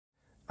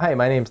Hi,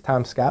 my name is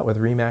Tom Scott with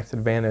RE/MAX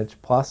Advantage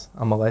Plus.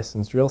 I'm a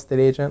licensed real estate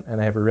agent and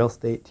I have a real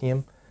estate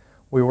team.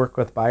 We work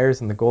with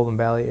buyers in the Golden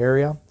Valley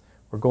area.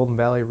 We're Golden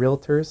Valley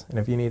Realtors, and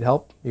if you need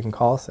help, you can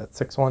call us at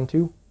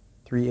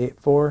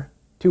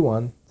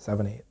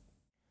 612-384-2178.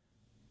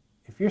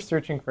 If you're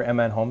searching for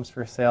MN Homes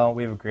for sale,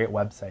 we have a great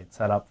website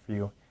set up for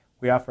you.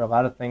 We offer a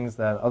lot of things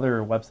that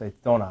other websites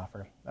don't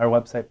offer. Our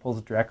website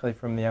pulls directly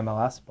from the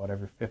MLS about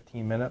every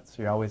 15 minutes,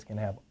 so you're always going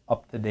to have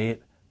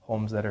up-to-date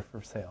homes that are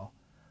for sale.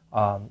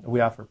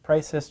 We offer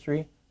price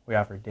history, we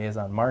offer days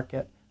on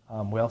market,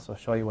 we also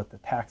show you what the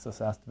tax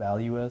assessed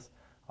value is.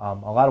 A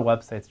lot of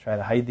websites try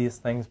to hide these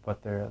things,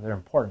 but they're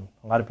important.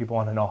 A lot of people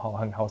want to know how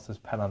long a house has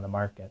been on the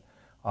market.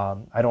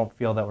 I don't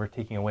feel that we're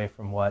taking away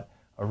from what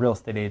a real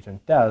estate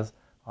agent does.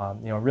 A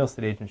real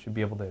estate agent should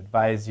be able to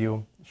advise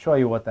you, show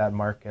you what that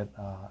market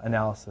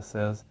analysis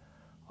is,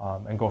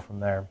 and go from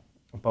there.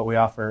 But we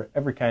offer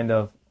every kind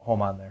of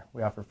home on there.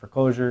 We offer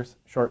foreclosures,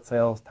 short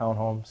sales,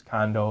 townhomes,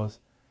 condos,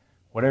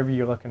 whatever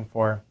you're looking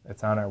for,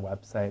 it's on our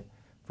website.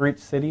 For each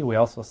city, we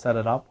also set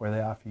it up where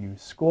they offer you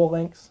school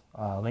links,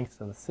 links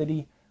to the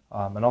city,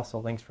 and also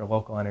links for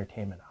local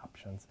entertainment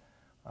options.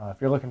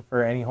 If you're looking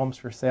for any homes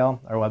for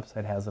sale, our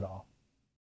website has it all.